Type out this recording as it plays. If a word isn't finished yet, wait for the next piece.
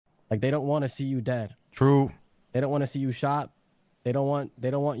Like they don't want to see you dead. True. They don't want to see you shot. They don't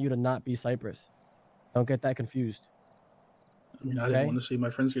want you to not be Cypress. Don't get that confused. I mean, I didn't want to see my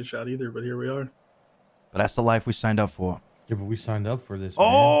friends get shot either, but here we are. But that's the life we signed up for. Yeah, but we signed up for this.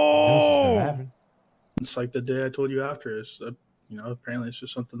 Oh! Man. It's like the day I told you after. Is you know, apparently it's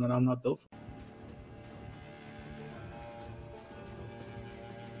just something that I'm not built for.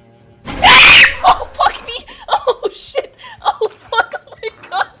 Oh fuck me! Oh shit! Oh fuck! Oh my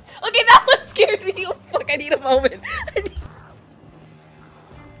god! Okay, that one scared me. Oh fuck! I need a moment.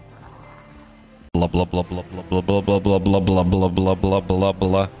 Blah blah blah blah blah blah blah blah blah blah blah blah blah blah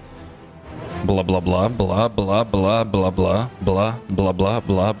blah. Blah blah blah blah blah blah blah blah blah blah blah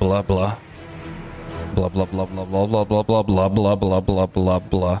blah blah blah. Blah blah blah blah blah blah blah blah blah blah blah blah blah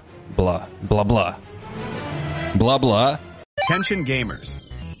blah blah blah blah blah. Attention gamers.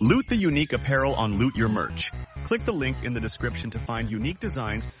 Loot the unique apparel on Loot Your Merch. Click the link in the description to find unique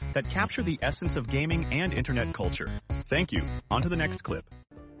designs that capture the essence of gaming and internet culture. Thank you. On to the next clip.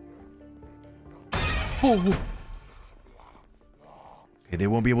 Okay, they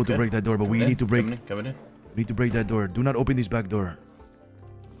won't be able to break that door, but we need to break. Coming in. We need to break that door. Do not open this back door.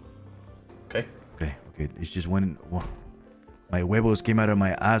 Okay. Okay. It's just when my huevos came out of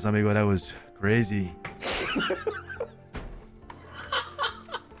my ass, amigo. That was crazy.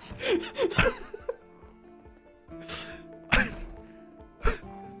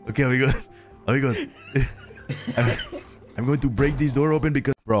 Okay, amigos. I'm going to break this door open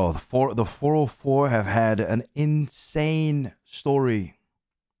because, bro, the 404 have had an insane story.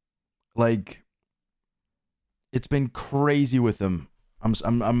 Like, it's been crazy with them.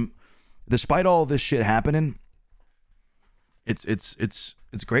 I'm despite all this shit happening, it's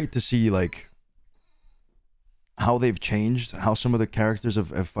great to see like how they've changed, how some of the characters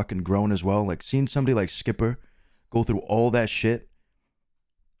have fucking grown as well. Like seeing somebody like Skipper go through all that shit,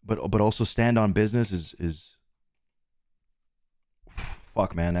 but also stand on business is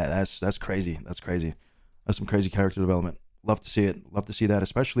fuck, man. That's crazy. That's crazy. That's some crazy character development. Love to see it. Love to see that,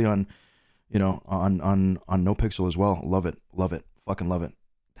 especially on, you know, on NoPixel as well. Love it. Love it. Fucking love it.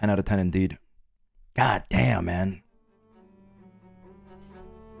 10 out of 10 indeed. God damn, man.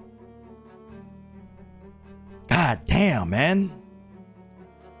 God damn, man.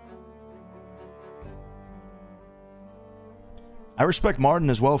 I respect Martin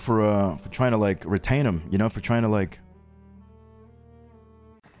as well for trying to like retain him, you know, for trying to like.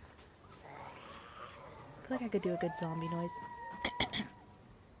 I feel like I could do a good zombie noise.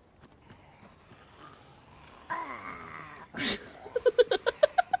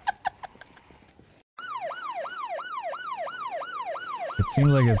 It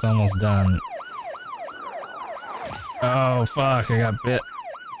seems like it's almost done. Oh fuck, I got bit.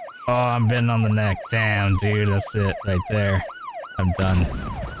 Oh, I'm bitten on the neck. Damn, dude, that's it right there. I'm done.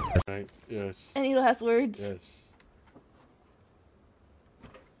 Right, yes. Any last words? Yes.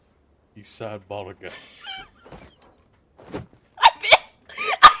 He's sad bottle guy. I missed!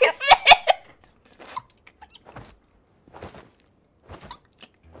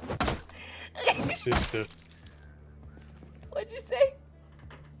 I missed! Sister. What'd you say?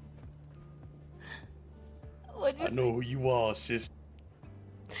 What'd you I know who you are, sister.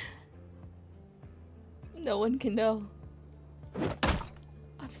 No one can know.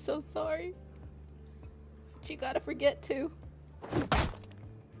 I'm so sorry. But you gotta forget too.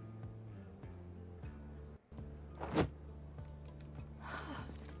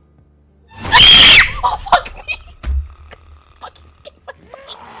 Oh fuck me!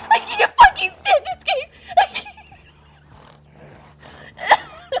 I can't fucking stand this game! I can't.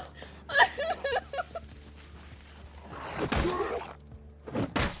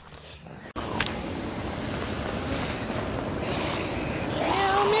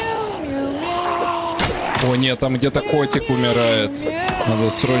 О нет, там где-то котик умирает.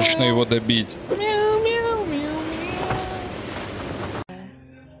 Надо срочно его добить.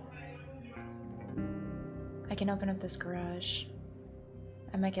 I can open up this garage.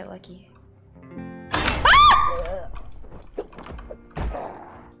 I might get lucky.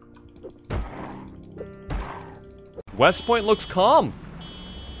 West Point looks calm.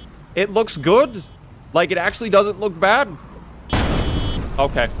 It looks good. Like, it actually doesn't look bad.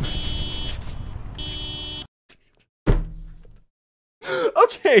 Okay.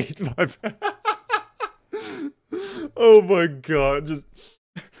 Okay, my bad. Oh my god, just...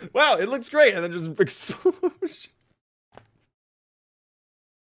 Wow, it looks great, and then just explosion.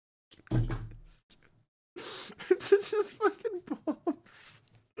 It's just fucking bombs.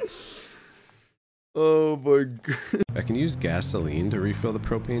 Oh my god. I can use gasoline to refill the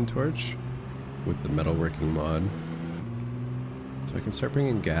propane torch with the metalworking mod. So I can start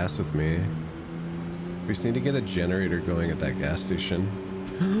bringing gas with me. We just need to get a generator going at that gas station.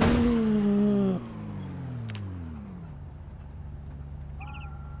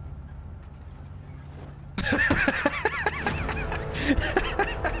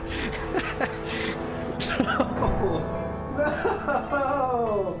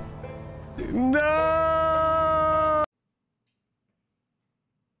 No!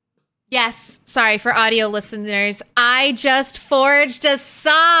 Yes, sorry for audio listeners. I just foraged a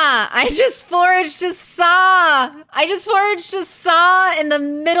saw. I just foraged a saw in the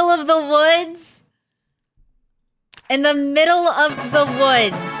middle of the woods. In the middle of the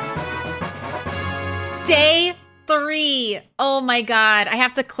woods. Day 3. Oh my god. I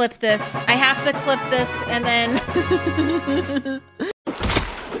have to clip this. I have to clip this and then...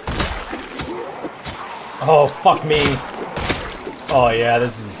 Oh, fuck me. Oh yeah,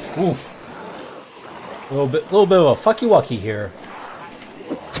 this is oof. A little bit of a fucky wucky here.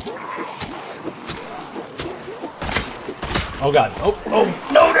 Oh god. Oh,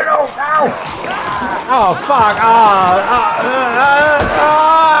 no, no, no, ow! Oh fuck!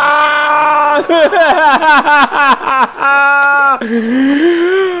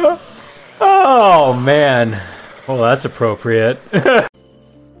 Oh man. Well, that's appropriate.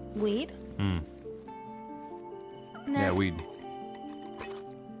 Weed? Yeah, weed.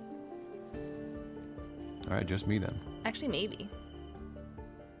 Alright, just me then. Actually, maybe.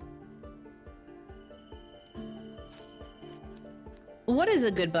 What is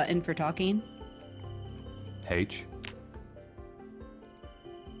a good button for talking? H.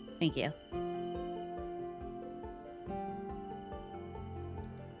 Thank you.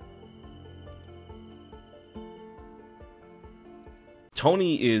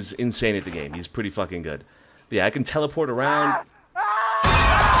 Tony is insane at the game. He's pretty fucking good. But yeah, I can teleport around.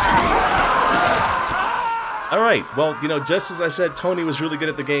 Alright, well, you know, just as I said Tony was really good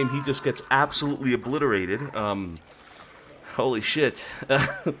at the game, he just gets absolutely obliterated. Holy shit.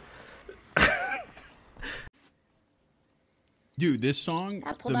 Dude, this song,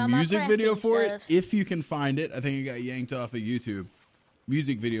 the music video for it, if you can find it, I think it got yanked off of YouTube.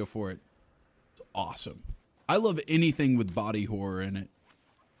 Music video for it. It's awesome. I love anything with body horror in it.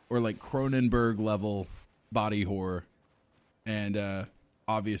 Or like Cronenberg level body horror. And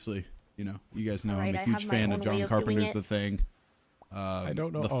obviously, you know, you guys know I'm a huge fan of John Carpenter's The Thing. I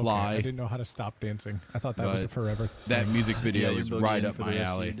don't know. The Fly. Okay. I didn't know how to stop dancing. I thought that was a forever thing. That music video is right up my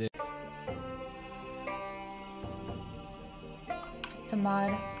alley. It's a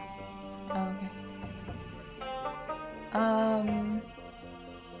mod. Oh, okay.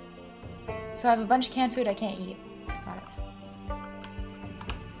 So I have a bunch of canned food I can't eat. Got it.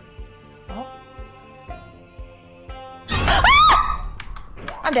 Oh.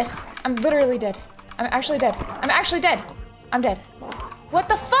 I'm dead. I'm literally dead. I'm actually dead. I'm actually dead. I'm dead. What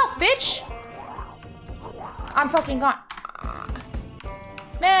the fuck, bitch? I'm fucking gone.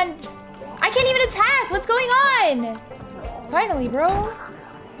 Man, I can't even attack. What's going on? Finally, bro.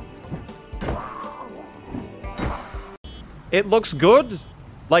 It looks good.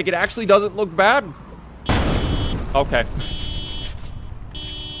 Like, it actually doesn't look bad. Okay.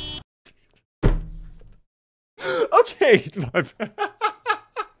 Okay, my bad.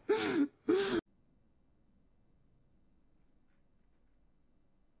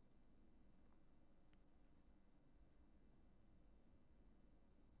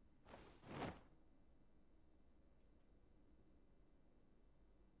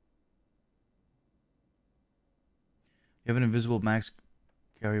 You have an invisible max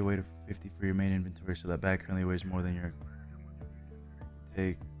carry weight of 50 for your main inventory, so that bag currently weighs more than your...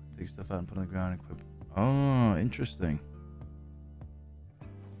 Take stuff out and put on the ground and equip... Oh, interesting.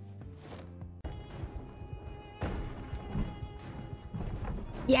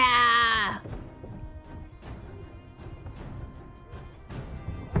 Yeah!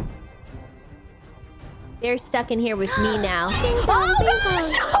 They're stuck in here with me now. Oh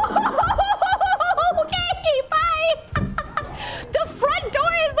gosh! Okay, bye! The front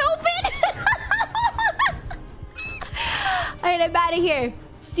door is open! Alright, I'm out of here.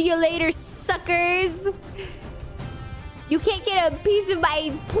 See you later, suckers. You can't get a piece of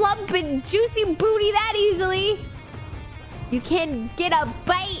my plump and juicy booty that easily. You can't get a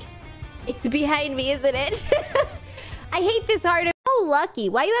bite. It's behind me, isn't it? I hate this harder. Oh, lucky.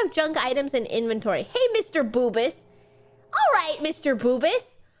 Why you have junk items in inventory? Hey, Mr. Boobus. All right, Mr.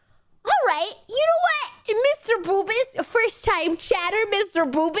 Boobus. All right. You know what, Mr. Boobus? First time chatter, Mr.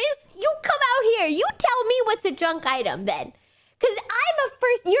 Boobus. You come out here. You tell me what's a junk item then. Because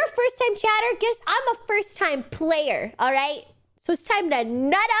you're a first time chatter. Guess I'm a first time player. All right. So it's time to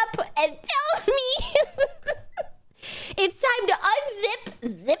nut up and tell me. It's time to unzip,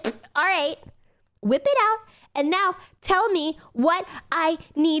 zip. All right, whip it out, and now tell me what I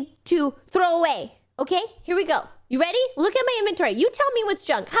need to throw away. Okay, here we go. You ready? Look at my inventory. You tell me what's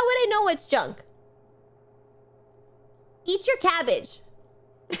junk. How would I know what's junk? Eat your cabbage.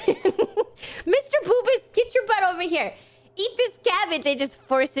 Mr. Boobus, get your butt over here. Eat this cabbage. I just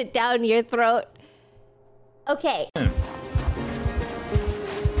force it down your throat. Okay.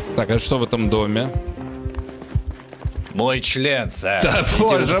 Так, а что в этом доме? Мой член, сэр. Да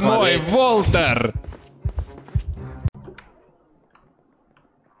боже мой, Волтер!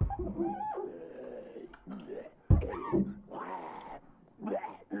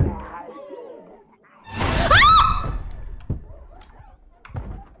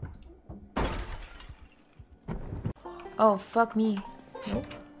 Oh, fuck me. Nope.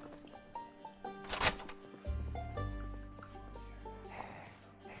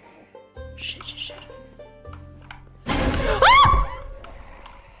 Shit.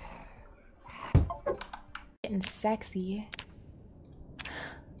 Getting sexy.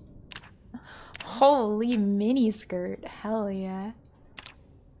 Holy mini skirt. Hell yeah.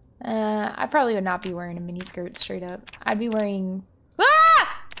 I probably would not be wearing a mini skirt straight up. I'd be wearing... Ah!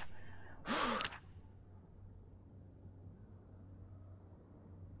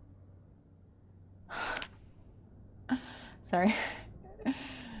 Sorry.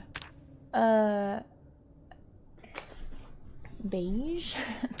 Beige?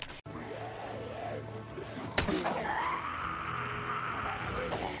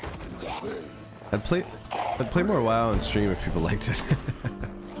 I'd play more WoW on stream if people liked it.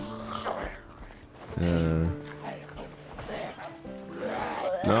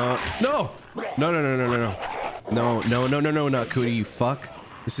 No, not Cootie, you fuck.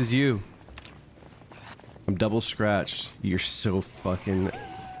 This is you. I'm double scratched. You're so fucking...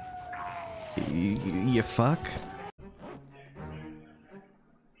 You fuck?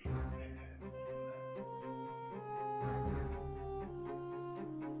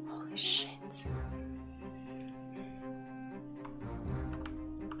 Holy shit.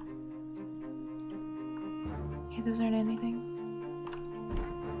 Okay, those aren't anything.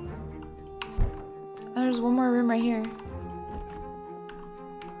 Oh, there's one more room right here.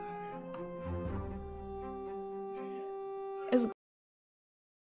 Is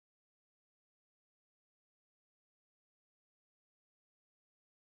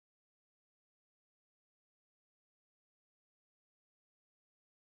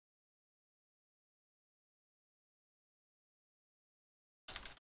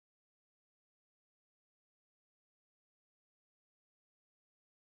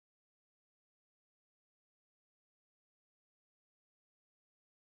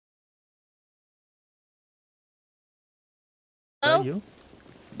you?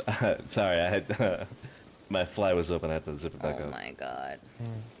 Sorry, I had my fly was open. I had to zip it back up. Oh my god.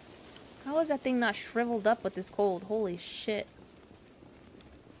 How is that thing not shriveled up with this cold? Holy shit.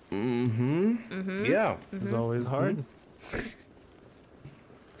 Yeah. It's always hard.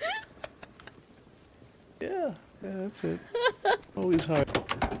 Yeah, that's it. Always hard.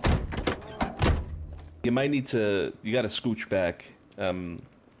 You might need to. You got to scooch back,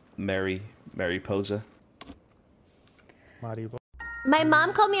 Mary Posa. My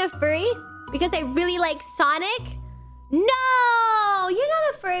mom called me a furry because I really like Sonic. No, you're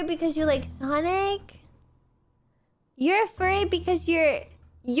not a furry because you like Sonic. You're a furry because you're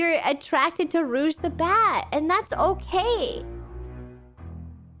attracted to Rouge the Bat, and that's okay.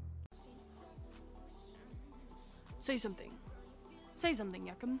 Say something. Say something,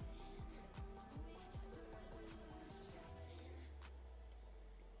 Yakum.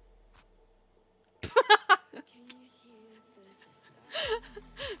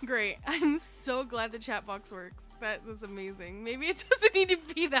 Great. I'm so glad the chat box works. That was amazing. Maybe it doesn't need to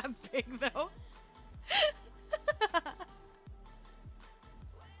be that big, though.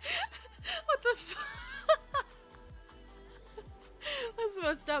 What the fuck? That's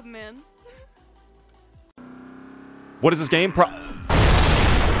messed up, man. What is this game?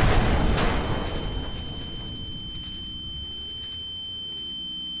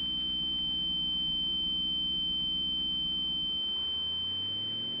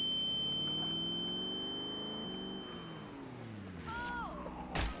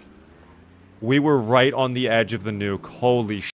 We were right on the edge of the nuke. Holy shit.